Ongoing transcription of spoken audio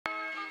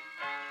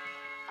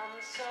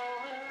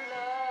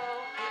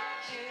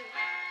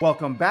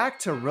Welcome back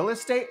to Real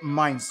Estate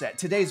Mindset.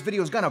 Today's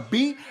video is gonna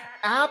be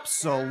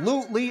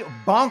absolutely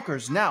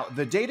bonkers. Now,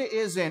 the data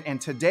is in,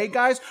 and today,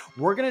 guys,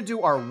 we're gonna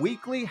do our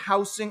weekly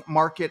housing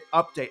market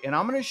update. And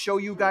I'm gonna show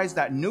you guys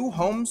that new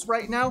homes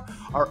right now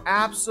are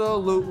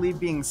absolutely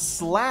being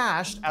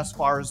slashed as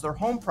far as their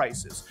home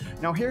prices.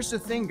 Now, here's the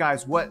thing,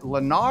 guys, what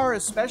Lennar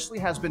especially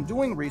has been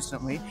doing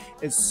recently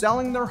is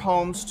selling their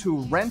homes to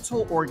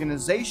rental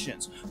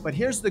organizations. But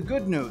here's the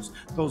good news.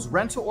 Those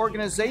rental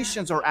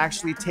organizations are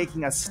actually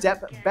taking a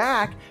step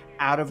back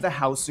out of the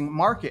housing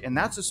market. And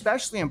that's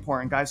especially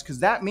important, guys, because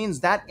that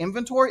means that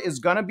inventory is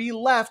going to be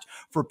left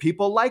for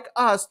people like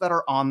us that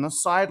are on the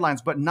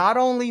sidelines. But not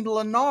only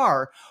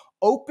Lennar,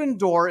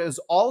 Opendoor is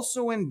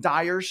also in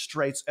dire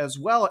straits as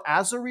well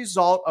as a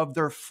result of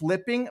their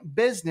flipping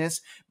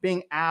business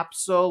being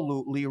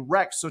absolutely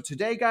wrecked. So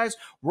today, guys,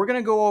 we're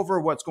going to go over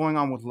what's going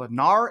on with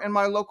Lennar and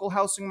my local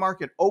housing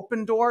market,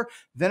 Opendoor.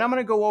 Then I'm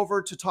going to go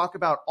over to talk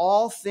about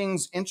all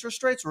things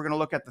interest rates. We're going to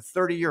look at the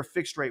 30-year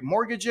fixed rate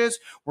mortgages.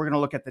 We're going to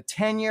look at the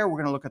 10-year. We're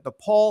going to look at the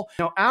poll.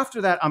 Now,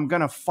 after that, I'm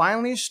going to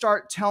finally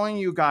start telling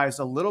you guys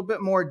a little bit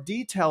more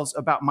details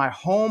about my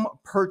home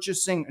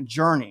purchasing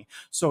journey.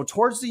 So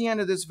towards the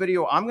end of this video,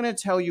 I'm going to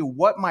tell you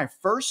what my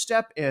first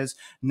step is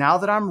now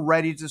that I'm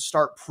ready to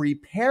start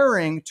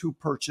preparing to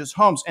purchase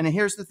homes. And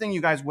here's the thing,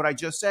 you guys, what I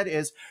just said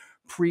is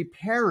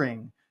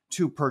preparing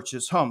to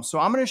purchase homes. So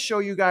I'm going to show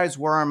you guys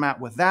where I'm at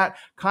with that,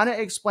 kind of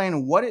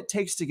explain what it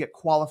takes to get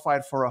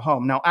qualified for a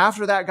home. Now,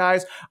 after that,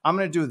 guys, I'm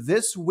going to do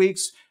this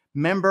week's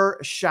member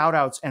shout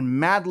outs, and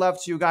mad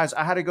love to you guys.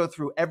 I had to go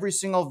through every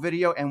single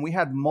video, and we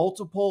had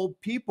multiple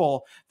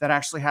people that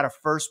actually had a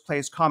first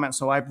place comment.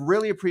 So I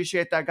really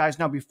appreciate that, guys.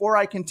 Now, before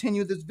I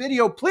continue this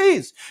video,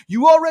 please,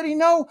 you already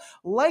know,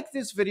 like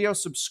this video,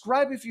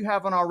 subscribe if you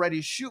haven't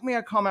already, shoot me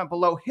a comment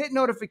below, hit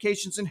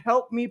notifications, and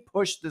help me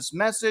push this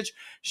message,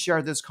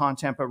 share this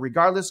content. But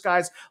regardless,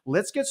 guys,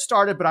 let's get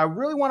started. But I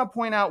really want to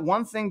point out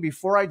one thing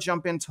before I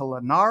jump into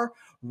Lennar.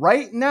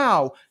 Right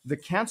now, the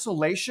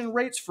cancellation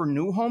rates for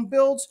new home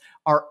builds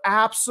are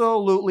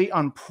absolutely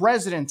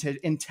unprecedented.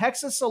 In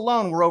Texas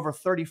alone, we're over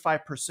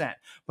 35%.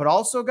 But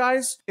also,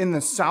 guys, in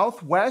the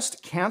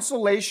Southwest,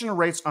 cancellation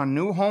rates on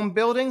new home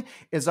building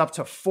is up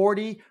to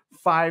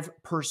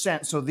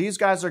 45%. So these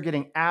guys are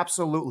getting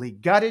absolutely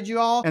gutted,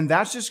 y'all. And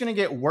that's just going to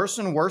get worse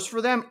and worse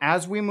for them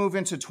as we move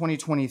into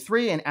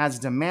 2023 and as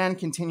demand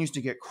continues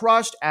to get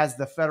crushed, as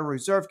the Federal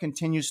Reserve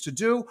continues to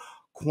do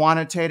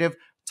quantitative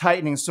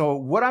tightening. So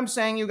what I'm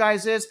saying, you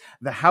guys, is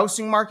the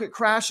housing market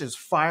crash is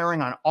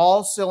firing on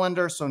all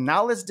cylinders. So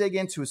now let's dig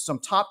into some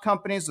top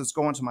companies. Let's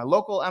go into my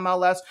local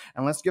MLS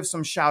and let's give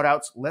some shout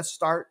outs. Let's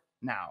start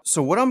now.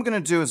 So what I'm going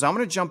to do is I'm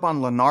going to jump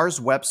on Lennar's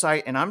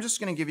website, and I'm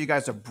just going to give you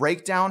guys a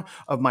breakdown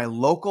of my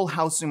local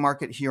housing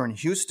market here in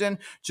Houston,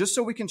 just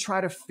so we can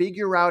try to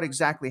figure out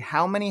exactly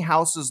how many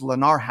houses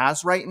Lennar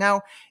has right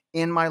now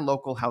in my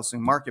local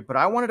housing market. But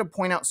I wanted to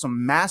point out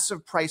some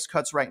massive price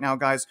cuts right now,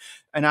 guys.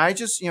 And I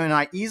just, and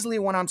I easily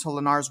went onto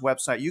Lennar's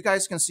website. You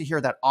guys can see here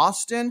that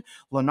Austin,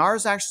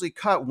 Lennar's actually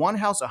cut one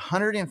house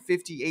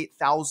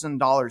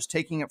 $158,000,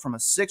 taking it from a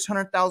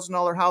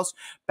 $600,000 house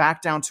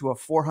back down to a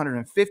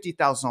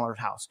 $450,000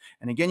 house.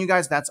 And again, you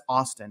guys, that's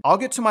Austin. I'll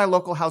get to my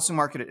local housing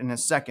market in a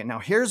second. Now,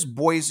 here's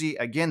Boise.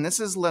 Again, this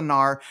is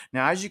Lennar.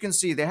 Now, as you can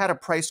see, they had a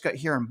price cut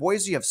here in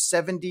Boise of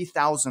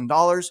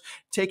 $70,000,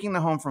 taking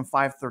the home from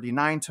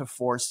 $539,000 to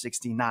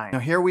 $469,000. Now,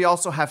 here we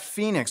also have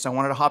Phoenix. I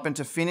wanted to hop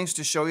into Phoenix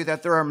to show you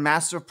that there are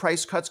massive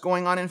price cuts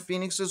going on in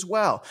Phoenix as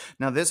well.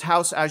 Now, this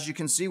house, as you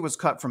can see, was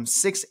cut from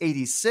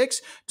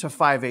 $686,000 to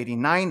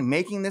 $589,000,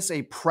 making this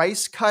a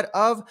price cut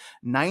of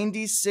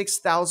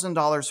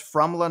 $96,000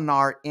 from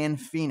Lennar in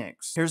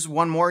Phoenix. Here's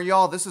one more,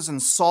 y'all. This is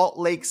in Salt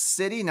Lake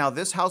City. Now,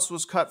 this house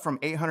was cut from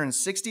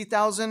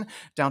 $860,000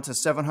 down to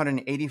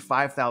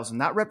 $785,000.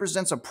 That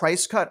represents a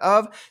price cut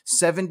of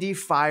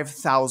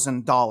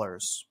 $75,000. All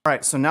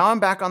right, so now I'm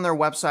back on their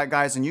website,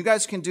 guys, and you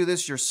guys can do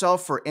this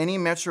yourself for any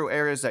metro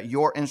areas that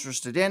you're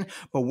interested in.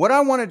 But what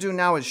I want to do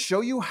now is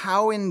show you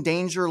how in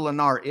danger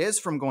Lennar is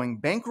from going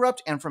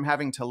bankrupt and from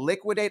having to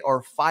liquidate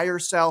or fire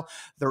sell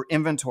their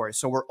inventory.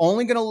 So we're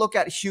only going to look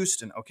at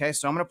Houston, okay?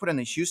 So I'm going to put in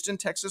the Houston,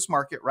 Texas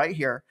market right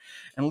here,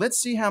 and let's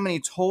see how many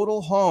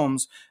total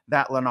homes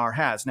that Lennar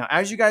has. Now,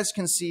 as you guys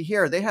can see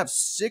here, they have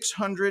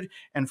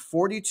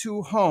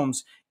 642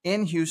 homes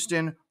in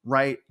Houston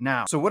right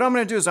now. So what I'm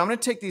going to do is I'm going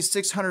to take these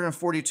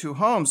 642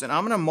 homes and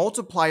I'm going to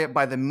multiply it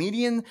by the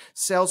median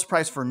sales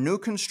price for new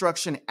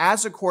construction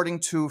as according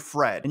to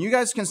Fred. And you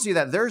guys can see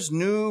that there's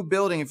new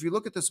building. If you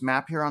look at this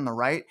map here on the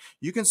right,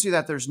 you can see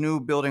that there's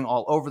new building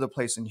all over the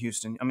place in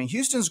Houston. I mean,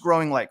 Houston's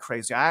growing like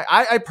crazy.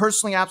 I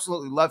personally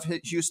absolutely love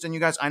Houston, you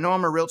guys. I know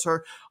I'm a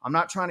realtor. I'm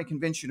not trying to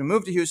convince you to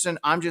move to Houston.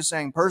 I'm just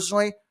saying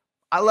personally,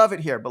 I love it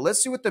here, but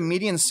let's see what the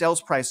median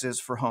sales price is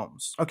for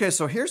homes. Okay,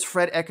 so here's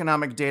Fred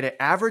economic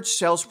data, average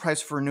sales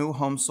price for new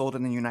homes sold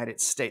in the United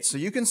States. So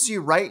you can see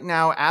right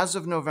now, as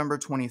of November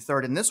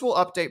 23rd, and this will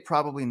update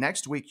probably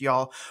next week,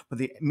 y'all, but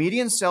the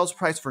median sales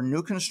price for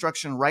new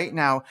construction right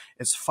now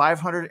is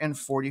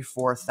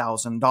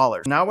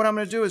 $544,000. Now what I'm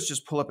gonna do is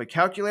just pull up a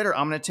calculator.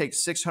 I'm gonna take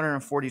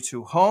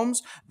 642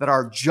 homes that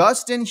are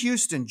just in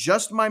Houston,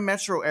 just my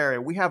metro area.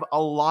 We have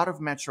a lot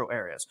of metro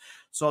areas.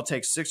 So I'll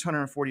take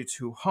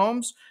 642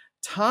 homes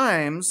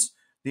times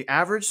the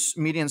average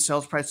median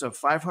sales price of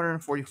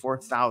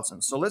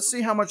 $544,000. So let's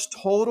see how much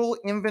total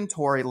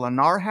inventory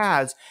Lennar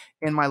has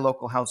in my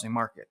local housing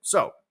market.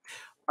 So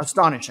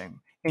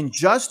astonishing. In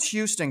just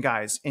Houston,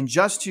 guys, in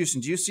just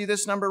Houston, do you see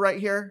this number right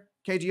here?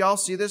 Okay, do y'all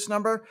see this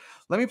number?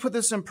 Let me put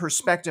this in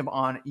perspective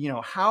on,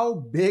 how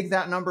big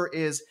that number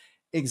is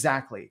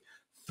exactly.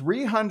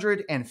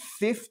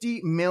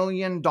 $350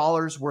 million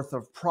worth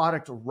of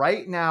product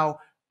right now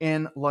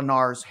in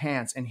Lennar's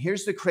hands. And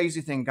here's the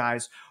crazy thing,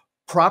 guys.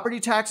 Property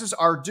taxes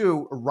are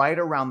due right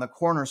around the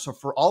corner. So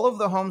for all of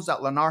the homes that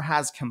Lennar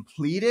has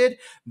completed,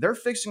 they're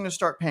fixing to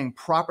start paying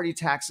property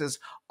taxes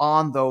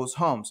on those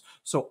homes.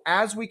 So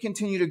as we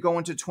continue to go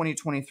into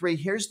 2023,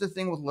 here's the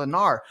thing with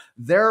Lennar.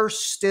 They're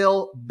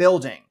still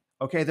building.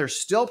 Okay, they're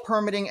still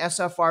permitting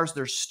SFRs.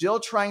 They're still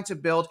trying to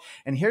build.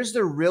 And here's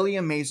the really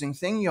amazing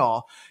thing,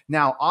 y'all.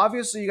 Now,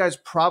 obviously, you guys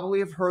probably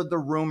have heard the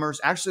rumors.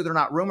 Actually, they're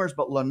not rumors,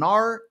 but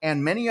Lennar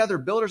and many other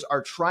builders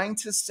are trying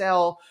to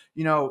sell,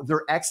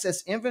 their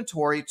excess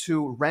inventory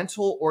to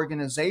rental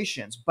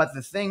organizations. But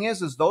the thing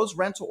is those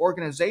rental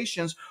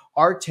organizations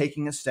are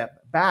taking a step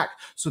back.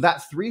 So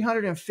that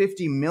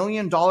 $350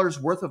 million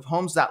worth of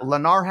homes that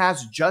Lennar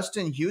has just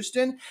in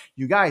Houston,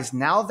 you guys,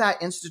 now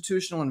that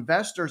institutional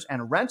investors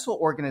and rental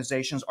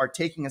organizations are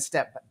taking a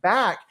step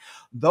back,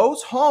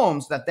 those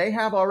homes that they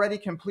have already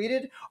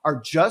completed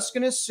are just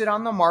going to sit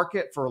on the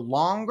market for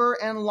longer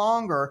and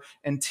longer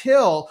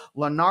until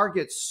Lennar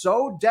gets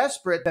so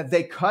desperate that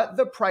they cut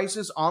the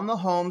prices on the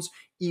homes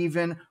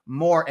even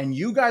more. And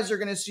you guys are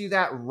going to see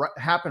that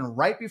happen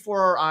right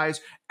before our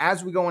eyes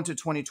as we go into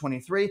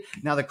 2023.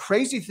 Now, the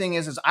crazy thing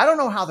is I don't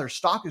know how their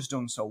stock is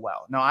doing so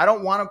well. Now, I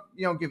don't want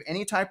to, give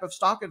any type of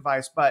stock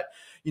advice, but,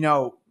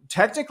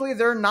 technically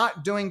they're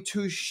not doing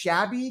too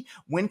shabby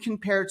when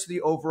compared to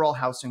the overall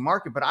housing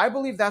market. But I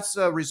believe that's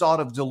a result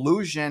of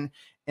delusion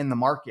in the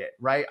market,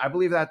 right? I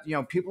believe that,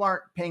 people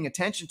aren't paying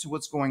attention to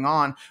what's going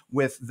on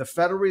with the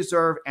Federal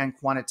Reserve and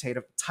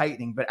quantitative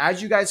tightening. But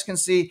as you guys can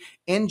see,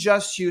 in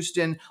just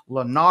Houston,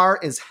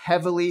 Lennar is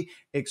heavily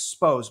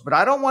exposed. But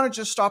I don't want to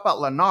just stop at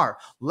Lennar.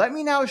 Let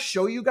me now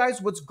show you guys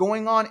what's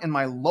going on in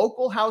my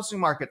local housing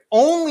market.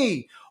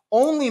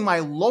 Only my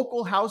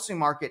local housing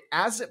market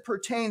as it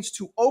pertains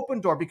to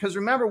Opendoor. Because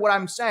remember what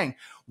I'm saying,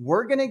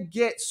 we're going to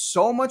get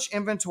so much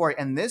inventory,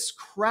 and this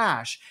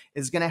crash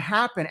is going to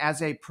happen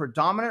as a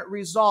predominant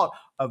result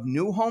of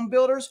new home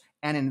builders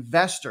and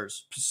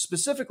investors,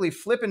 specifically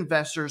flip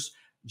investors,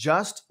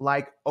 just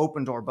like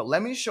Opendoor. But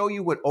let me show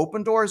you what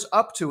Opendoor is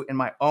up to in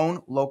my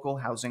own local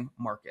housing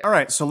market. All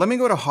right, so let me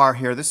go to HAR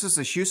here. This is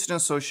the Houston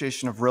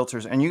Association of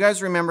Realtors. And you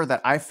guys remember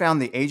that I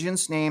found the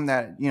agent's name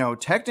that,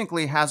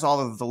 technically has all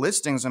of the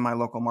listings in my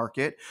local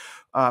market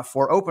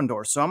for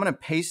Opendoor. So I'm going to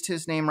paste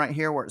his name right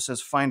here where it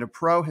says find a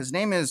pro. His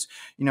name is,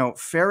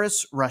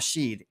 Faris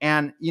Rashid.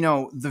 And,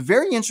 the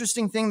very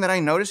interesting thing that I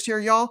noticed here,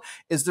 y'all,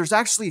 is there's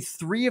actually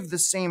 3 of the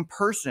same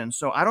person.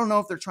 So I don't know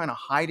if they're trying to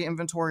hide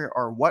inventory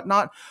or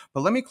whatnot,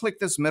 but let me click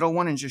this middle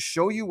one and just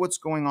show you what's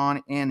going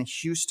on in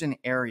Houston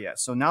area.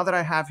 So now that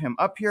I have him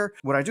up here,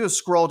 what I do is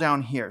scroll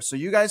down here. So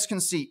you guys can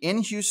see in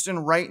Houston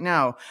right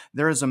now,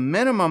 there is a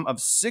minimum of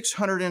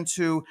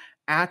 602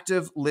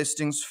 active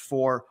listings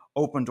for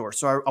Opendoor.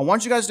 So I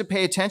want you guys to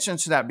pay attention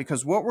to that,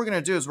 because what we're going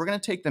to do is we're going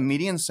to take the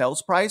median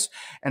sales price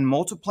and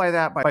multiply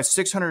that by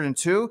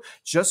 602,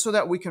 just so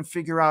that we can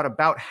figure out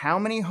about how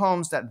many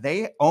homes that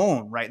they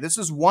own, right? This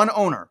is one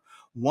owner.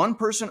 One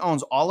person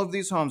owns all of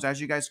these homes, as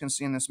you guys can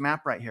see in this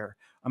map right here.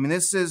 I mean,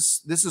 this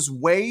is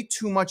way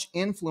too much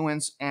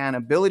influence and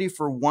ability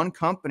for one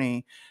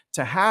company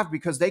to have,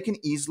 because they can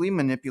easily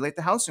manipulate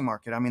the housing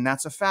market. I mean,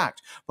 that's a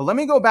fact. But let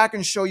me go back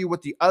and show you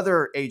what the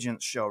other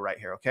agents show right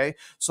here, okay?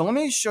 So let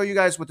me show you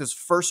guys what this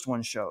first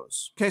one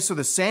shows. Okay, so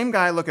the same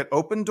guy, look at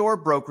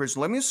Opendoor Brokerage.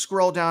 Let me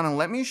scroll down and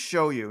let me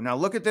show you. Now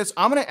look at this.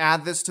 I'm going to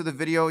add this to the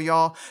video,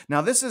 y'all.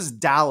 Now this is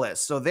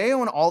Dallas. So they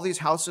own all these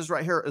houses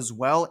right here as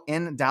well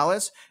in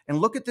Dallas. And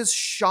look at this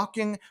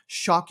shocking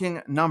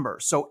number.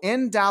 So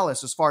in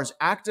Dallas, as far as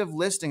active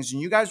listings,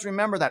 and you guys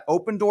remember that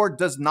Opendoor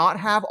does not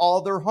have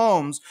all their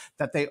homes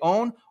that they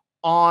own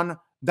on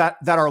that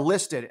are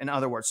listed, in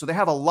other words. So they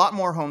have a lot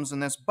more homes than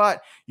this,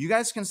 but you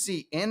guys can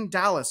see in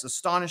Dallas,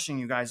 astonishing,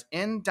 you guys,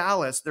 in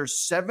Dallas, there's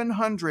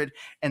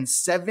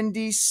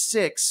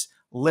 776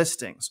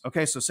 listings.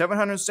 Okay, so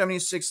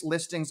 776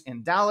 listings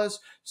in Dallas,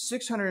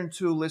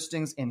 602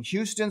 listings in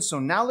Houston. So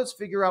now let's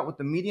figure out what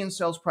the median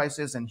sales price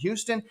is in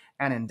Houston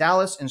and in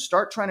Dallas, and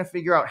start trying to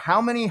figure out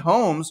how many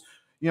homes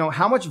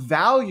How much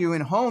value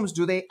in homes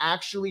do they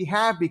actually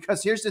have?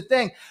 Because here's the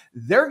thing,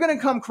 they're going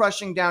to come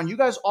crushing down. You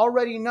guys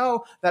already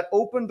know that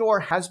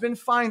Opendoor has been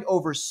fined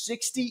over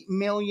 $60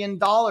 million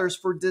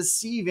for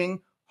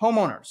deceiving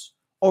homeowners.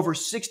 Over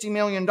 $60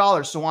 million.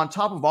 So on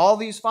top of all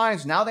these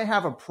fines, now they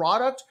have a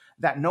product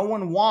that no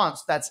one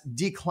wants that's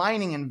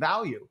declining in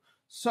value.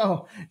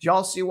 So do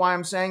y'all see why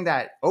I'm saying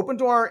that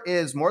Opendoor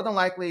is more than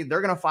likely,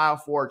 they're going to file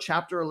for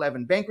Chapter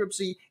 11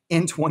 bankruptcy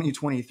in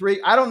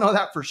 2023. I don't know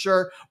that for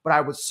sure, but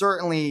I would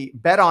certainly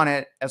bet on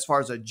it as far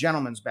as a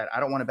gentleman's bet. I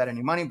don't want to bet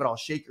any money, but I'll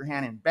shake your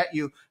hand and bet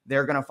you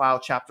they're going to file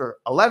Chapter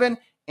 11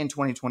 in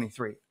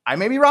 2023. I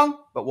may be wrong,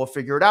 but we'll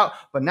figure it out.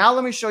 But now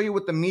let me show you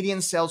what the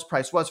median sales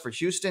price was for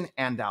Houston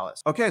and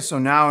Dallas. Okay, so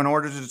now in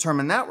order to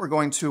determine that, we're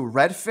going to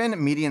Redfin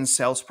median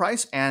sales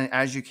price. And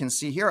as you can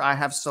see here, I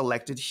have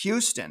selected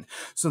Houston.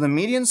 So the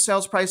median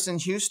sales price in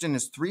Houston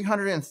is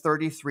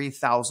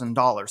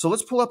 $333,000. So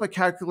let's pull up a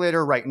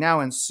calculator right now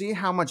and see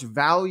how much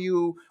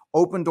value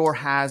Opendoor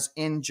has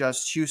in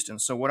just Houston.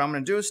 So what I'm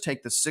going to do is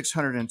take the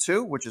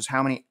 602, which is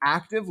how many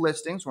active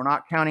listings. We're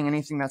not counting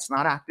anything that's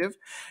not active.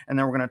 And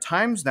then we're going to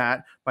times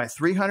that by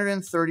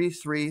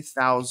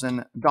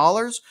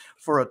 $333,000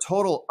 for a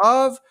total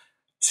of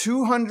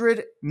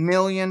 $200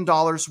 million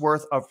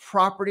worth of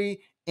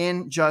property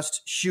in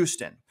just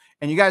Houston.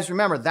 And you guys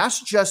remember, that's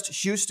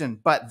just Houston,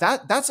 but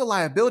that's a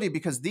liability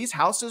because these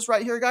houses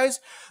right here, guys,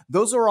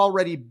 those are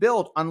already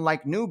built,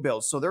 unlike new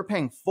builds. So they're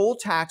paying full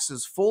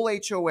taxes, full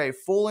HOA,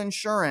 full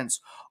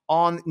insurance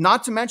on,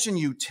 not to mention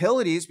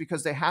utilities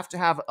because they have to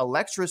have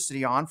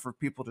electricity on for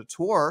people to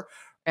tour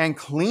and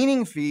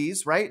cleaning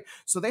fees, right?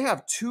 So they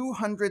have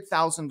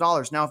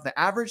 $200,000. Now, if the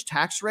average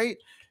tax rate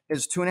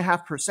is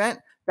 2.5%,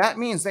 that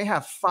means they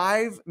have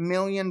 $5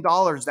 million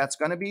that's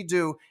going to be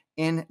due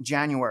in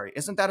January.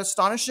 Isn't that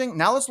astonishing?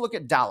 Now let's look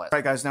at Dallas. All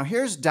right, guys, now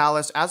here's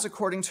Dallas as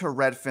according to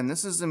Redfin.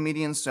 This is the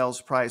median sales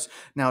price.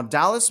 Now,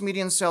 Dallas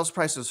median sales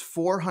price is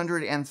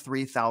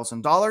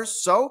 $403,000.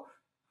 So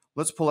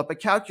let's pull up a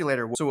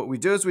calculator. So what we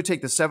do is we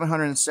take the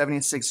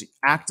 776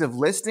 active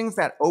listings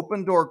that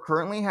Opendoor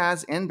currently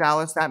has in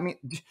Dallas. That means,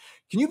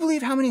 can you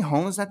believe how many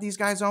homes that these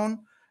guys own?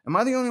 Am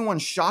I the only one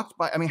shocked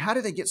by, how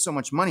did they get so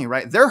much money,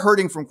 right? They're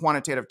hurting from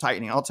quantitative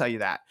tightening, I'll tell you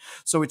that.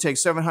 So we take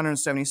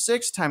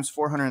 776 times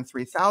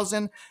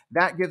 403,000.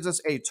 That gives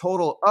us a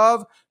total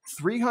of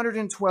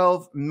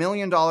 $312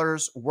 million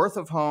worth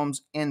of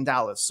homes in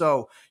Dallas.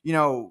 So,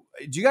 do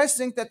you guys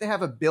think that they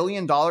have $1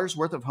 billion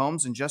worth of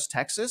homes in just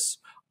Texas?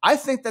 I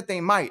think that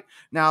they might.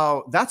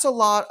 Now, that's a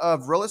lot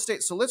of real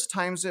estate. So let's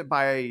times it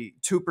by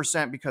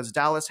 2% because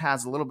Dallas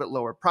has a little bit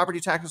lower property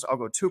taxes. I'll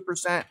go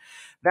 2%.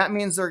 That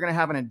means they're going to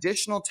have an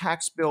additional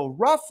tax bill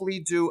roughly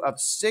due of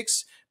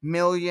 $6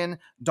 million,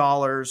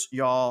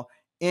 y'all,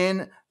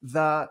 in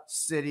the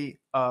city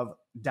of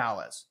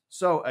Dallas.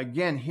 So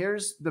again,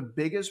 here's the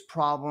biggest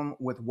problem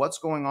with what's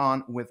going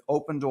on with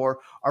Opendoor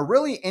or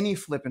really any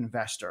flip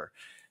investor.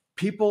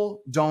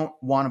 People don't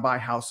want to buy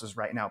houses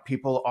right now.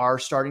 People are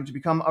starting to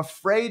become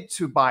afraid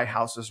to buy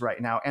houses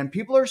right now. And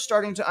people are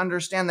starting to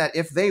understand that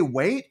if they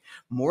wait,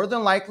 more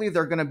than likely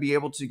they're going to be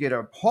able to get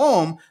a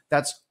home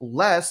that's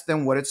less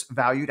than what it's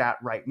valued at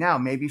right now,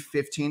 maybe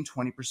 15,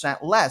 20%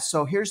 less.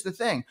 So here's the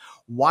thing.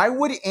 Why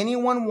would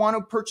anyone want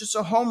to purchase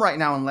a home right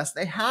now unless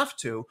they have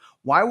to?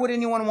 Why would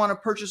anyone want to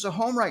purchase a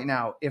home right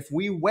now? If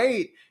we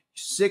wait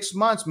 6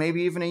 months,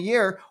 maybe even a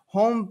year,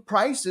 home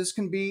prices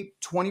can be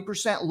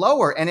 20%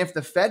 lower. And if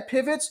the Fed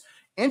pivots,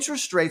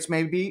 interest rates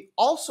may be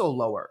also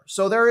lower.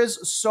 So there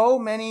is so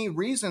many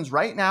reasons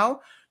right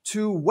now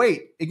to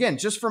wait. Again,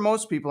 just for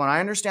most people, and I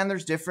understand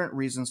there's different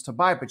reasons to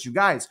buy, but you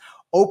guys,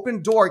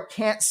 Opendoor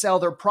can't sell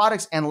their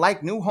products. And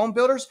like new home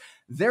builders,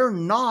 they're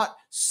not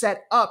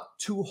set up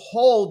to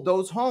hold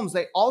those homes.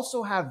 They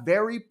also have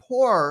very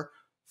poor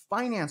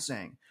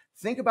financing.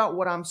 Think about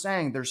what I'm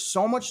saying. There's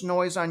so much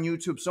noise on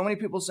YouTube. So many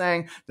people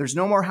saying there's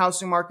no more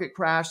housing market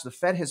crash. The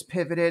Fed has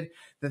pivoted.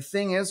 The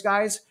thing is,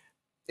 guys,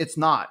 it's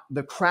not.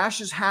 The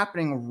crash is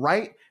happening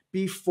right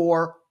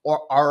before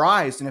our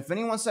eyes. And if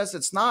anyone says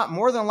it's not,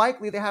 more than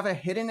likely they have a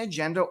hidden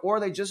agenda or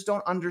they just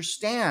don't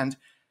understand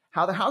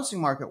how the housing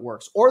market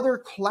works, or they're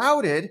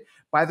clouded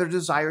by their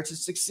desire to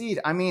succeed.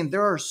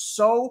 There are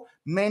so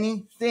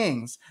many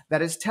things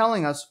that is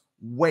telling us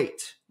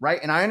wait, right?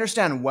 And I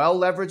understand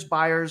well-leveraged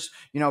buyers,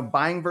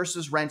 buying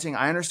versus renting.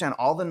 I understand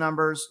all the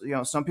numbers,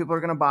 some people are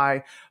going to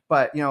buy,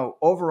 but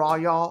overall,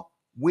 y'all,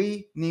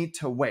 we need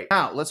to wait.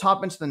 Now, let's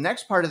hop into the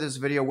next part of this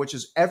video, which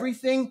is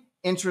everything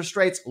interest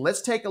rates.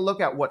 Let's take a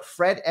look at what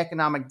Fred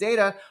economic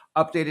data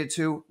updated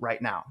to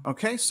right now.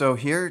 Okay, so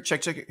here,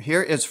 check.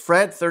 Here is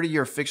Fred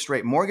 30-year fixed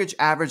rate mortgage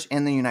average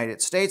in the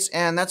United States.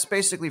 And that's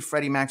basically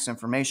Freddie Mac's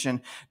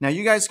information. Now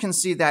you guys can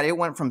see that it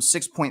went from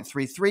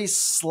 6.33,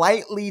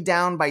 slightly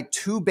down by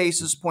 2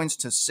 basis points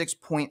to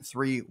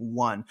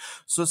 6.31.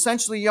 So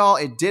essentially, y'all,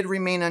 it did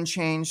remain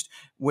unchanged,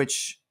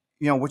 which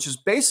which is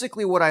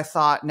basically what I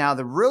thought. Now,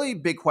 the really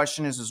big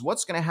question is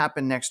what's going to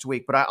happen next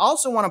week? But I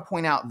also want to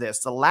point out this,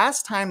 the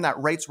last time that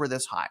rates were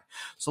this high.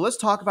 So let's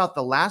talk about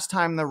the last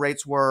time the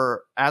rates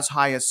were as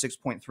high as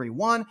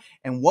 6.31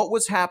 and what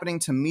was happening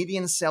to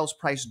median sales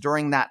price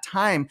during that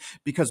time.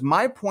 Because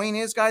my point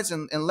is, guys,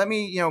 and let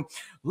me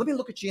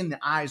look at you in the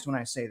eyes when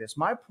I say this.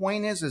 My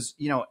point is,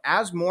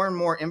 as more and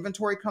more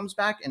inventory comes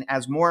back and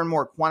as more and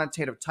more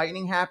quantitative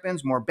tightening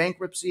happens, more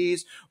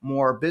bankruptcies,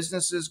 more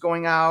businesses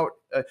going out,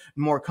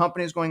 more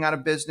companies going out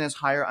of business,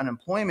 higher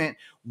unemployment,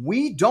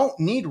 we don't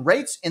need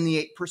rates in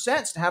the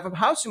 8% to have a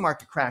housing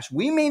market crash.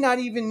 We may not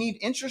even need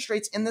interest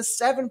rates in the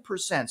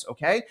 7%,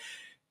 okay?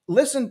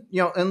 Listen,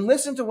 and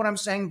listen to what I'm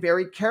saying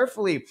very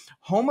carefully.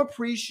 Home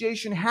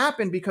appreciation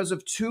happened because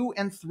of 2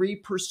 and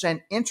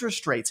 3%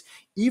 interest rates.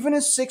 Even a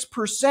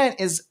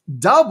 6% is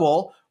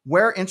double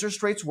where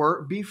interest rates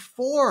were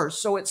before.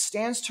 So it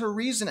stands to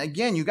reason.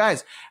 Again, you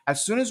guys,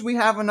 as soon as we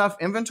have enough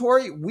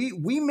inventory,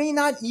 we may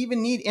not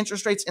even need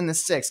interest rates in the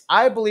 6.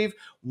 I believe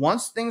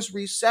once things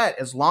reset,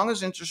 as long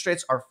as interest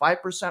rates are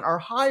 5% or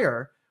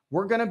higher,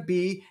 we're going to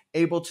be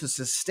able to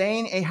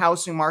sustain a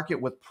housing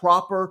market with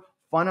proper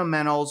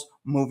fundamentals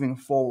moving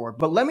forward.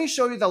 But let me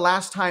show you the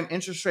last time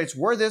interest rates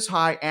were this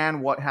high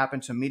and what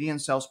happened to median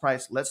sales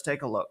price. Let's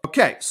take a look.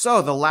 Okay,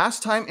 so the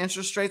last time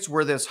interest rates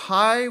were this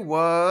high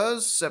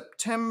was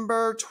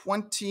September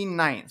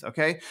 29th,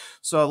 okay?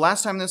 So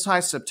last time this high,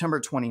 September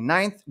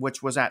 29th,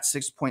 which was at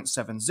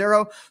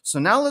 6.70. So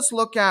now let's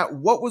look at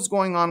what was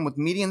going on with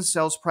median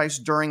sales price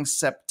during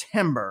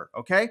September,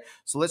 okay?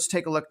 So let's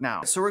take a look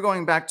now. So we're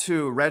going back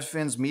to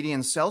Redfin's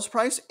median sales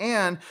price,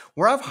 and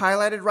where I've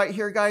highlighted right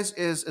here, guys,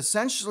 is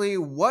essentially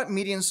what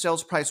median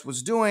sales price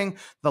was doing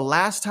the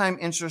last time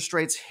interest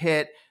rates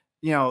hit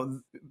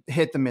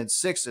the mid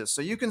sixes.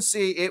 So you can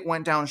see it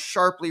went down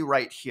sharply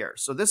right here.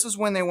 So this is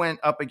when they went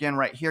up again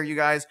right here, you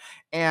guys.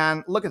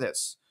 And look at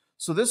this.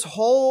 So this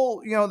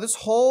whole, this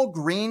whole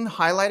green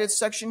highlighted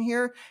section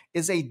here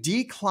is a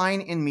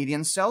decline in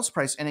median sales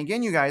price. And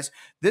again, you guys,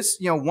 this,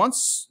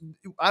 once,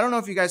 I don't know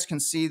if you guys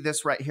can see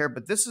this right here,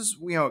 but this is,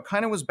 it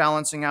kind of was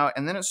balancing out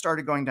and then it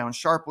started going down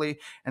sharply.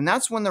 And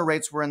that's when the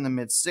rates were in the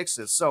mid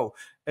sixes. So,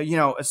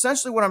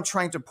 essentially what I'm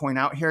trying to point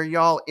out here,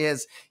 y'all,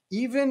 is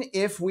even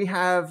if we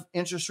have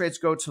interest rates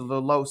go to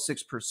the low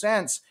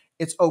 6%,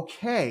 it's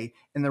okay.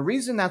 And the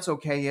reason that's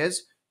okay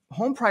is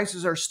home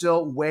prices are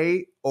still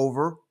way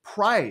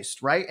overpriced,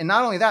 right? And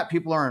not only that,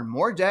 people are in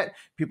more debt,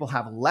 people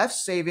have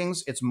less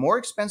savings, it's more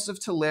expensive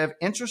to live,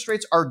 interest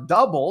rates are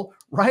double,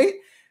 right?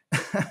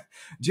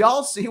 Do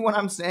y'all see what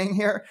I'm saying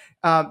here?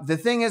 The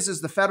thing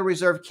is the Federal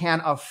Reserve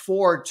can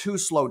afford to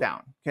slow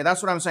down. Okay,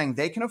 that's what I'm saying.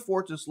 They can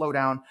afford to slow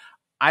down.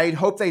 I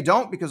hope they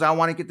don't, because I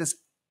want to get this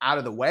out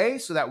of the way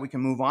so that we can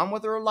move on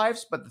with our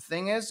lives. But the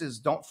thing is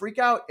don't freak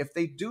out if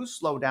they do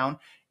slow down,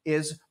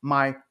 is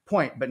my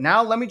point. But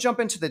now let me jump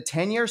into the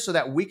 10-year so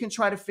that we can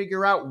try to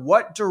figure out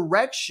what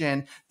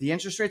direction the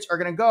interest rates are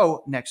going to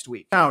go next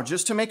week. Now,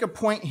 just to make a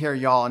point here,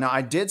 y'all. Now,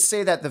 I did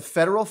say that the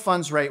federal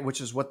funds rate, which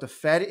is what the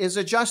Fed is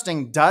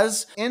adjusting,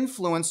 does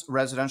influence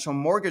residential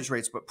mortgage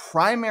rates, but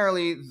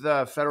primarily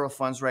the federal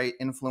funds rate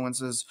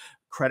influences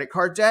credit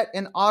card debt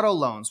and auto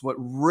loans. What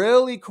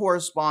really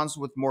corresponds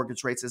with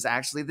mortgage rates is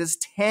actually this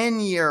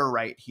 10-year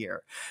right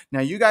here. Now,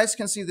 you guys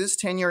can see this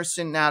 10-year is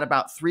sitting at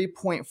about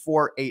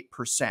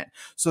 3.48%.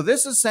 So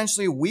this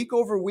essentially week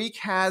over week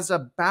has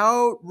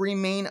about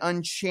remained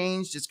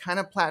unchanged. It's kind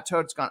of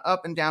plateaued. It's gone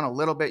up and down a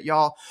little bit,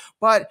 y'all.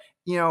 But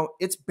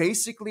it's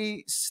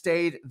basically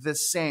stayed the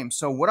same.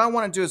 So what I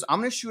want to do is I'm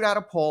going to shoot out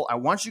a poll. I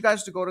want you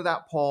guys to go to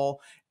that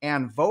poll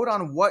and vote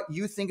on what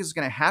you think is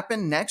going to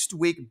happen next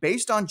week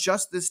based on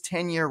just this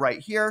 10-year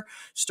right here,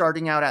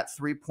 starting out at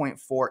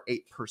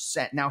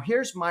 3.48%. Now,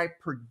 here's my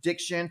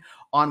prediction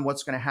on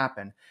what's going to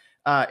happen.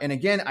 And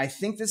again, I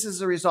think this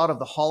is a result of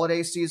the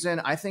holiday season.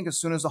 I think as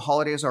soon as the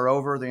holidays are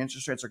over, the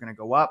interest rates are going to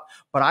go up.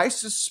 But I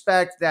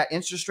suspect that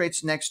interest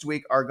rates next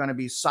week are going to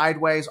be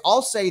sideways.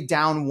 I'll say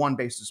down 1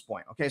 basis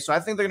point. Okay, so I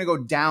think they're going to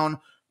go down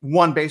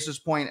 1 basis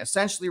point,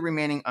 essentially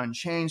remaining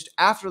unchanged.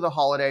 After the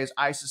holidays,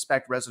 I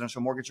suspect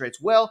residential mortgage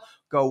rates will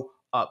go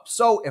up.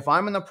 So if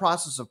I'm in the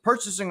process of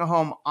purchasing a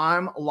home,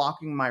 I'm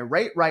locking my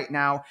rate right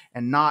now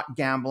and not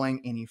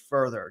gambling any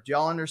further. Do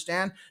y'all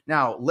understand?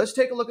 Now, let's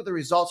take a look at the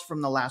results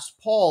from the last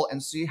poll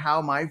and see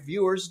how my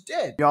viewers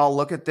did. Y'all,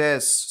 look at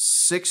this.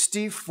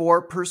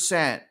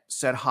 64%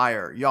 said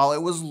higher. Y'all,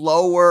 it was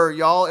lower.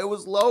 Y'all, it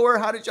was lower.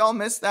 How did y'all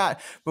miss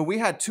that? But we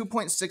had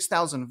 2.6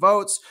 thousand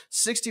votes.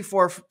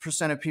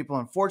 64% of people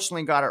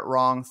unfortunately got it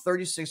wrong.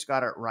 36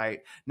 got it right.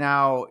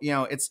 Now,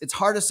 it's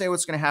hard to say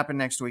what's going to happen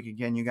next week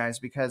again, you guys,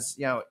 because,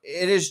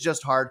 it is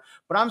just hard.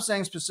 But I'm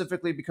saying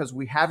specifically because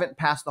we haven't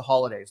passed the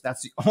holidays.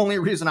 That's the only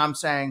reason I'm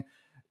saying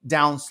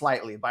down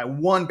slightly by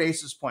 1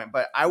 basis point,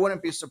 but I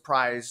wouldn't be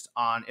surprised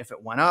on if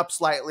it went up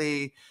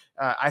slightly.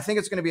 I think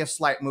it's going to be a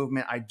slight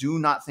movement. I do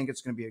not think it's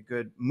going to be a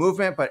good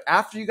movement. But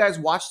after you guys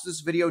watch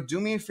this video,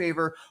 do me a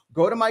favor,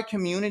 go to my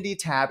community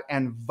tab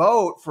and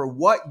vote for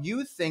what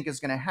you think is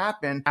going to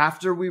happen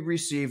after we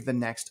receive the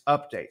next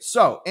update.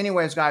 So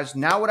anyways, guys,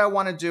 now what I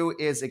want to do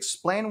is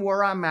explain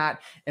where I'm at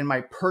in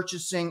my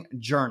purchasing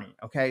journey.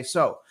 Okay,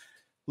 so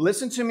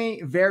listen to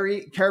me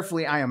very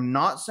carefully. I am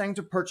not saying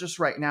to purchase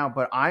right now,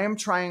 but I am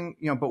trying,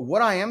 but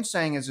what I am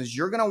saying is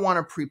you're going to want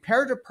to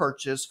prepare to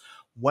purchase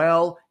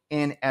well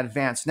in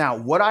advance. Now,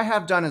 what I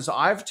have done is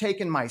I've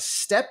taken my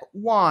step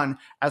one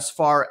as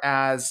far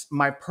as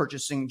my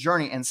purchasing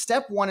journey. And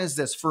step one is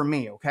this for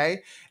me,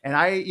 okay? And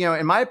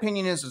in my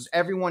opinion is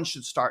everyone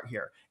should start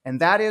here. And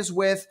that is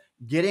with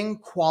getting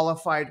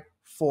qualified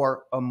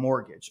for a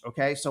mortgage,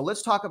 okay? So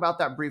let's talk about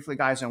that briefly,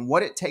 guys, and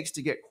what it takes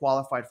to get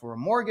qualified for a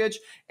mortgage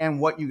and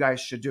what you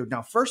guys should do.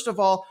 Now, first of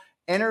all,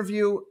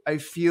 interview a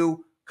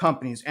few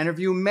companies,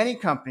 interview many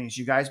companies,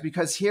 you guys,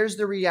 because here's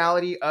the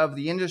reality of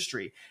the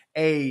industry.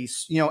 A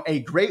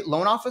great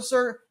loan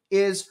officer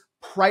is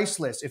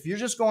priceless. If you're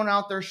just going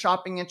out there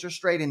shopping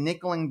interest rate and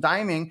nickel and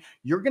diming,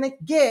 you're going to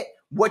get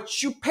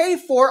what you pay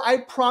for. I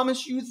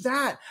promise you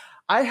that.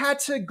 I had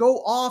to go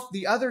off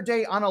the other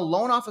day on a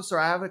loan officer.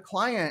 I have a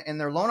client and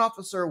their loan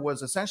officer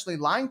was essentially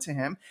lying to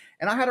him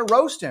and I had to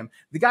roast him.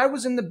 The guy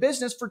was in the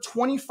business for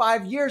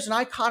 25 years and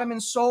I caught him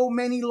in so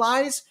many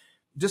lies.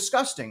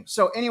 Disgusting.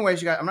 So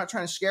anyways, you guys, I'm not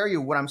trying to scare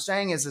you. What I'm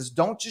saying is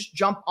don't just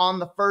jump on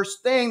the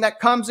first thing that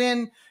comes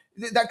in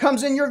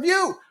your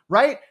view,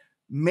 right?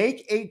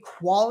 Make a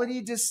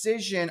quality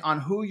decision on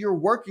who you're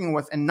working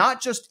with and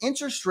not just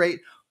interest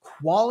rate,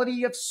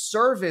 quality of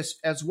service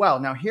as well.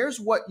 Now, here's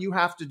what you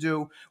have to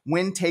do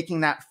when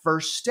taking that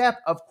first step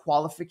of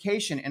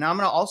qualification. And I'm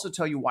going to also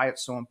tell you why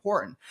it's so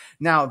important.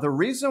 Now, the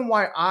reason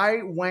why I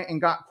went and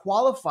got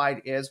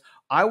qualified is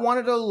I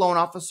wanted a loan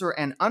officer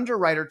and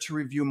underwriter to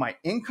review my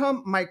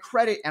income, my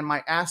credit, and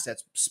my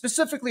assets,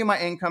 specifically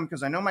my income,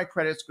 because I know my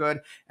credit's good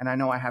and I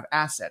know I have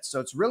assets. So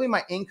it's really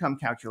my income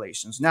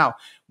calculations. Now,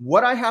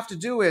 what I have to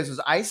do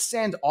is I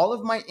send all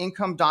of my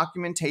income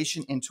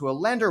documentation into a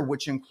lender,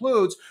 which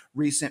includes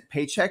recent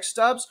paycheck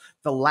stubs,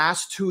 the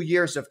last 2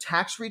 years of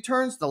tax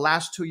returns, the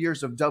last 2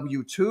 years of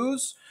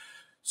W-2s,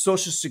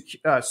 Social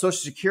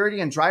Security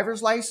and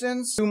driver's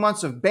license, 2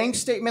 months of bank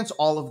statements,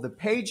 all of the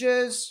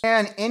pages,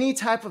 and any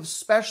type of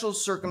special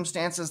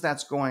circumstances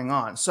that's going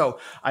on. So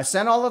I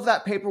send all of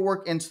that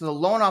paperwork into the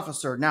loan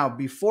officer. Now,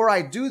 before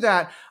I do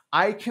that,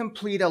 I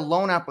complete a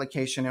loan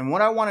application. And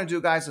what I want to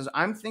do, guys, is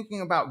I'm thinking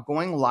about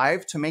going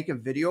live to make a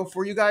video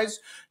for you guys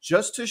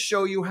just to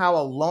show you how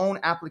a loan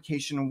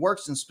application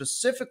works. And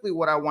specifically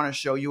what I want to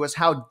show you is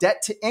how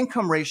debt to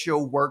income ratio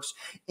works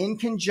in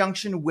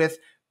conjunction with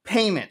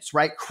payments,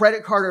 right?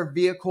 Credit card or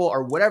vehicle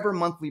or whatever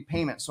monthly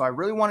payment. So I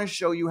really want to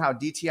show you how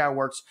DTI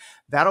works.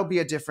 That'll be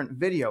a different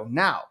video.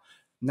 Now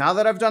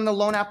that I've done the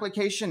loan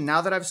application,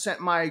 now that I've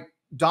sent my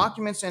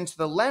documents into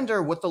the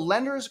lender, what the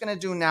lender is going to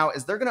do now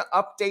is they're going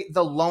to update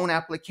the loan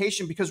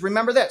application, because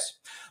remember this,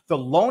 the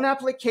loan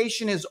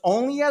application is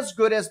only as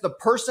good as the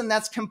person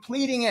that's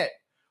completing it,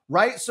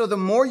 right? So the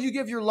more you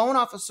give your loan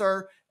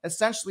officer,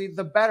 essentially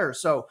the better.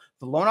 So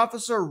the loan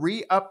officer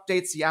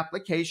re-updates the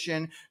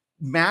application,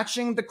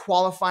 matching the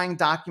qualifying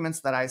documents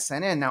that I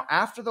sent in. Now,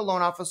 after the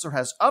loan officer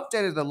has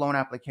updated the loan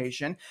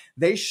application,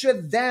 they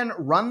should then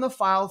run the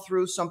file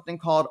through something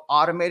called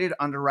Automated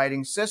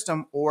Underwriting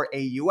System, or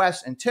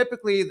AUS. And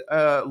typically,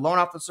 a loan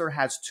officer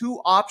has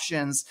 2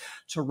 options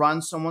to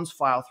run someone's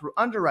file through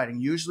underwriting.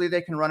 Usually,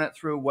 they can run it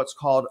through what's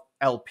called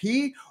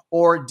LP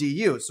or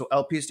DU. So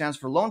LP stands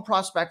for Loan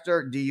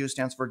Prospector, DU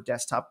stands for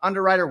Desktop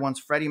Underwriter. One's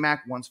Freddie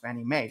Mac, one's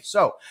Fannie Mae.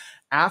 So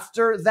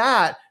after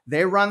that,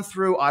 they run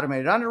through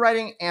automated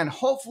underwriting, and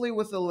hopefully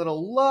with a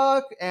little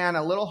luck and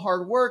a little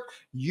hard work,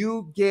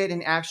 you get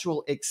an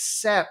actual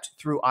accept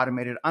through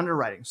automated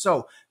underwriting.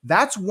 So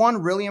that's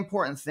one really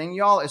important thing,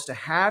 y'all, is to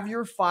have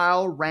your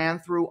file ran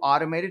through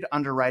automated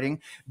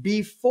underwriting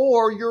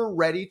before you're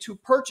ready to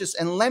purchase.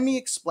 And let me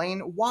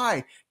explain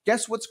why.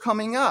 Guess what's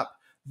coming up?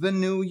 The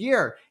new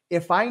year.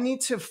 If I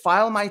need to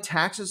file my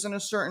taxes in a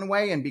certain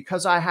way, and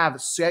because I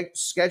have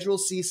Schedule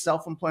C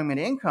self-employment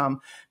income,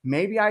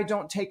 maybe I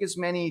don't take as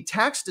many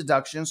tax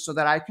deductions so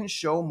that I can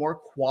show more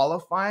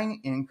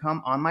qualifying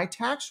income on my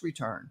tax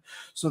return.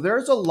 So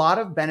there's a lot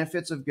of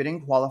benefits of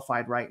getting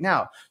qualified right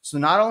now. So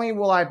not only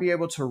will I be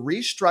able to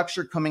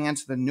restructure coming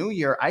into the new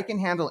year, I can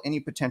handle any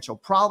potential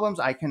problems.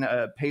 I can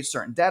pay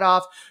certain debt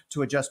off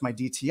to adjust my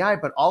DTI,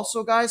 but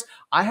also, guys,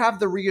 I have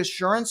the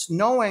reassurance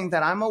knowing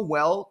that I'm a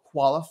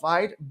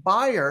well-qualified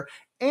buyer.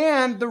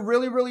 And the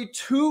really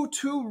two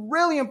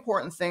really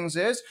important things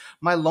is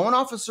my loan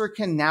officer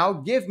can now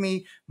give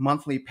me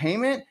monthly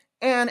payment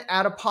and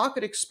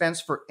out-of-pocket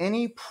expense for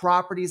any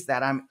properties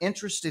that I'm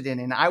interested in.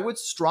 And I would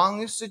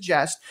strongly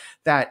suggest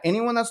that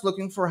anyone that's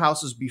looking for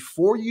houses,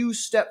 before you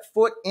step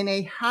foot in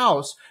a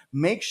house,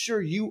 make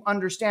sure you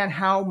understand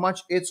how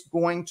much it's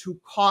going to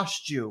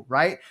cost you,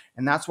 right?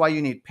 And that's why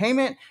you need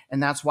payment,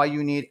 and that's why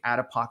you need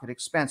out-of-pocket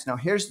expense. Now,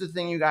 here's the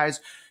thing, you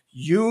guys.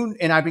 You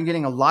and I've been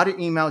getting a lot of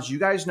emails. You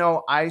guys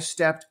know I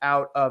stepped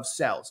out of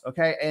sales,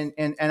 okay?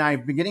 And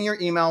I've been getting your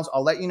emails.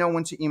 I'll let you know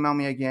when to email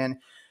me again.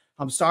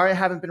 I'm sorry I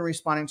haven't been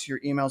responding to your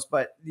emails,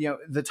 but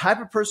the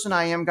type of person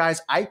I am,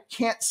 guys, I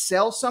can't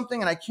sell something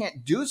and I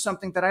can't do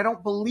something that I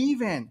don't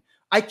believe in.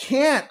 I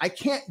can't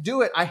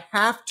do it. I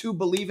have to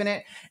believe in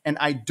it, and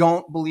I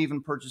don't believe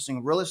in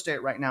purchasing real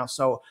estate right now.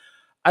 So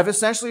I've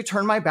essentially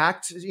turned my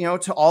back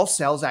to all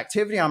sales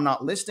activity. I'm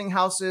not listing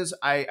houses.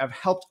 I've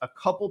helped a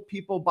couple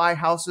people buy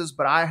houses,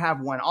 but I have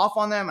went off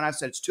on them and I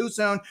said, it's too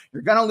soon.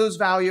 You're going to lose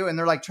value. And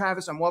they're like,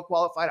 Travis, I'm well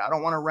qualified. I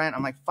don't want to rent.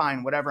 I'm like,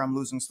 fine, whatever. I'm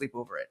losing sleep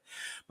over it.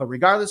 But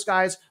regardless,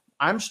 guys,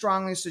 I'm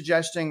strongly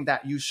suggesting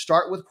that you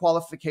start with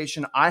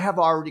qualification. I have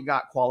already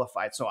got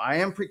qualified, so I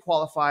am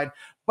pre-qualified,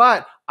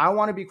 but I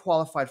want to be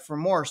qualified for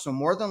more. So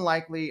more than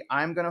likely,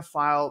 I'm going to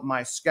file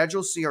my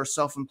Schedule C or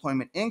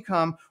self-employment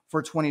income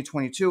for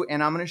 2022,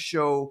 and I'm going to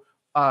show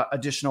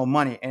additional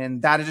money.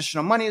 And that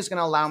additional money is going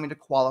to allow me to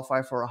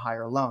qualify for a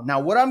higher loan.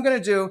 Now, what I'm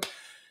going to do,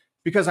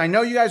 because I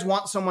know you guys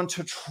want someone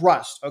to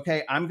trust,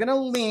 okay? I'm going to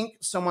link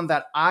someone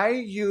that I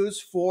use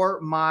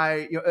for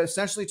my,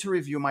 essentially to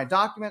review my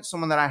documents,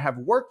 someone that I have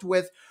worked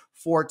with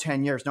for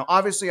 10 years. Now,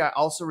 obviously, I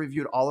also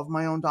reviewed all of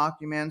my own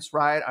documents,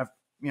 right?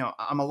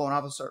 I'm a loan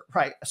officer,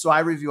 right? So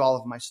I review all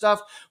of my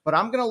stuff, but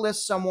I'm going to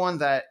list someone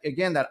that,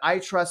 again, that I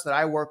trust, that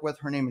I work with.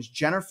 Her name is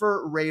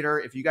Jennifer Rader.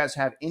 If you guys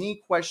have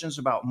any questions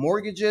about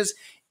mortgages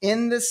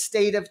in the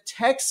state of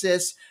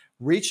Texas,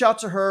 reach out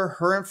to her.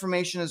 Her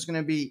information is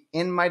going to be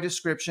in my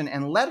description,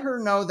 and let her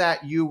know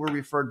that you were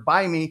referred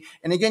by me.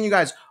 And again, you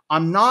guys,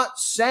 I'm not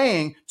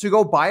saying to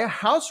go buy a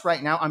house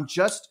right now. I'm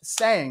just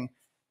saying,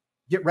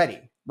 get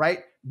ready, right?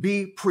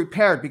 Be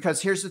prepared,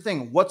 because here's the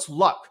thing. What's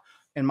luck?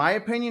 In my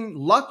opinion,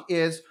 luck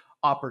is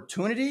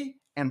opportunity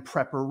and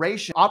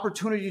preparation.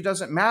 Opportunity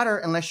doesn't matter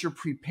unless you're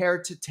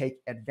prepared to take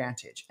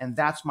advantage. And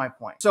that's my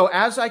point. So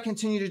as I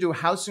continue to do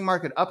housing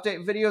market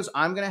update videos,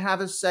 I'm going to have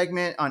a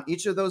segment on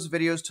each of those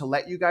videos to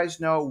let you guys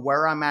know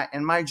where I'm at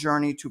in my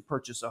journey to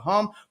purchase a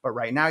home. But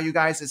right now, you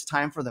guys, it's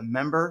time for the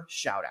member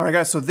shout out. All right,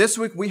 guys. So this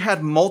week we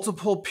had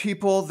multiple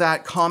people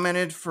that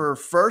commented for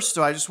first.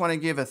 So I just want to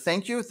give a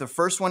thank you. The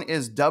first one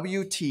is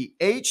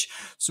WTH.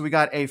 So we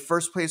got a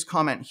first place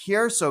comment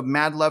here. So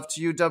mad love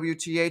to you,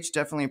 WTH.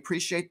 Definitely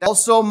appreciate that.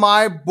 Also,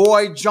 my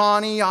boy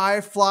Johnny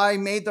iFly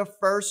made the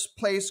first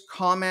place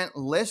comment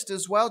list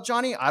as well.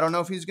 Johnny, I don't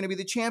know if he's going to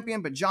be the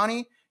champion, but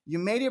Johnny, you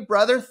made it,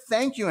 brother.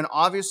 Thank you. And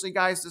obviously,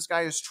 guys, this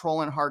guy is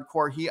trolling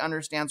hardcore. He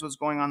understands what's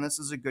going on. This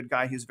is a good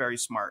guy. He's very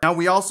smart. Now,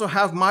 we also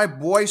have my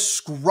boy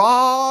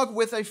Scrog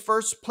with a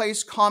first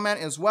place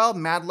comment as well.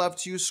 Mad love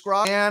to you,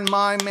 Scrog. And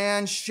my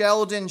man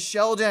Sheldon.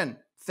 Sheldon,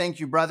 thank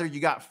you, brother. You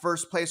got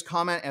first place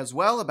comment as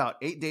well about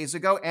 8 days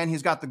ago. And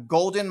he's got the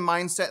golden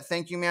mindset.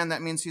 Thank you, man.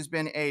 That means he's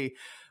been a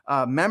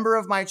member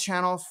of my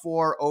channel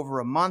for over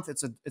a month.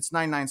 It's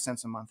 99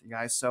 cents a month, you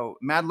guys. So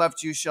mad love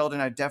to you, Sheldon.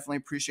 I definitely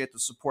appreciate the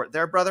support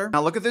there, brother.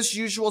 Now look at this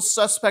usual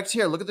suspect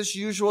here. Look at this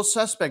usual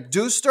suspect.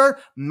 Deuster,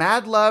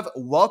 mad love.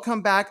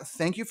 Welcome back.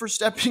 Thank you for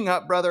stepping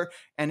up, brother,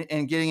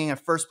 and getting a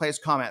first place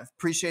comment.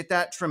 Appreciate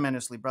that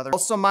tremendously, brother.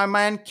 Also, my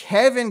man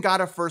Kevin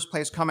got a first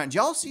place comment. Do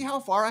y'all see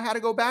how far I had to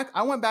go back?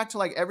 I went back to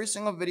like every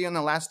single video in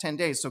the last 10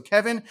 days. So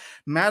Kevin,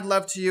 mad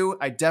love to you.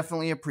 I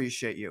definitely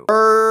appreciate you.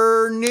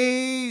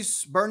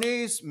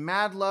 Bernice,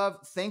 mad love.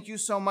 Thank you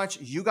so much.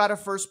 You got a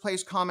first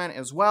place comment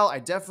as well. I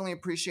definitely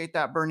appreciate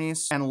that,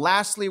 Bernice. And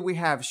lastly, we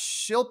have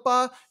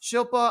Shilpa.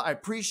 Shilpa, I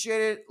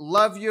appreciate it.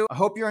 Love you. I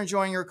hope you're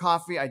enjoying your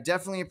coffee. I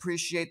definitely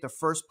appreciate the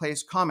first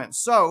place comment.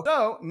 So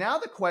now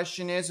the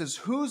question is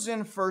who's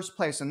in first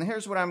place? And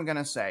here's what I'm going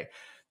to say.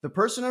 The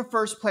person in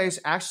first place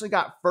actually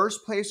got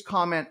first place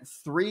comment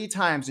 3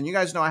 times. And you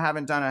guys know I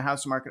haven't done a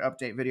house market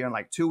update video in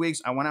like 2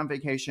 weeks. I went on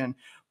vacation,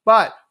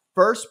 but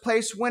first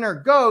place winner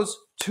goes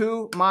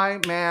to my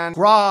man,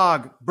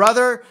 Grog.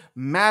 Brother,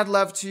 mad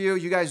love to you.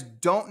 You guys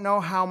don't know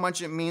how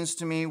much it means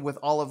to me with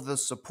all of the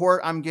support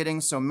I'm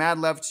getting. So mad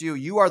love to you.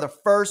 You are the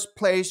first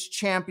place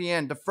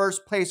champion, the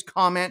first place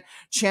comment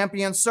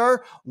champion,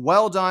 sir.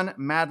 Well done.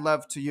 Mad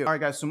love to you. All right,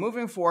 guys. So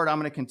moving forward, I'm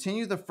going to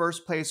continue the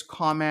first place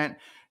comment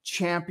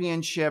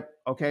championship.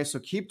 Okay, so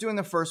keep doing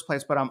the first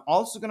place, but I'm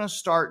also going to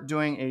start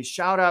doing a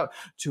shout out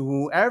to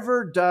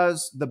whoever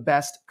does the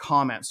best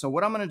comment. So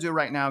what I'm going to do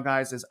right now,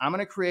 guys, is I'm going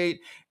to create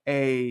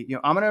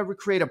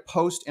a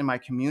post in my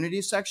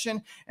community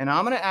section, and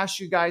I'm going to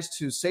ask you guys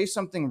to say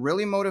something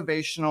really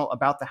motivational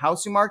about the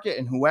housing market,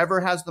 and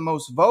whoever has the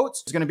most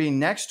votes is going to be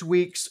next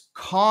week's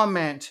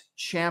comment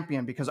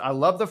champion, because I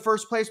love the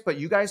first place, but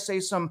you guys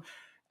say some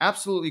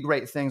absolutely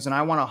great things. And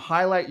I want to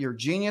highlight your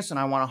genius, and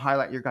I want to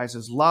highlight your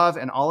guys' love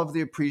and all of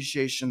the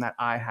appreciation that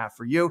I have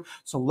for you.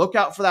 So look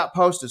out for that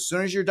post. As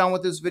soon as you're done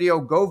with this video,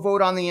 go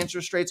vote on the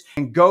interest rates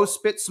and go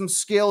spit some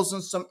skills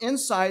and some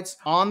insights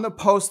on the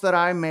post that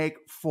I make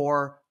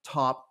for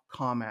top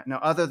comment. Now,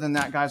 other than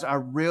that, guys, I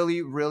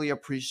really, really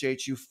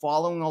appreciate you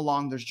following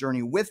along this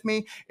journey with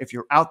me. If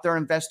you're out there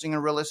investing in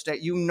real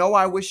estate, you know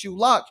I wish you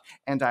luck,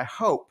 and I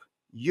hope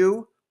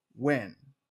you win.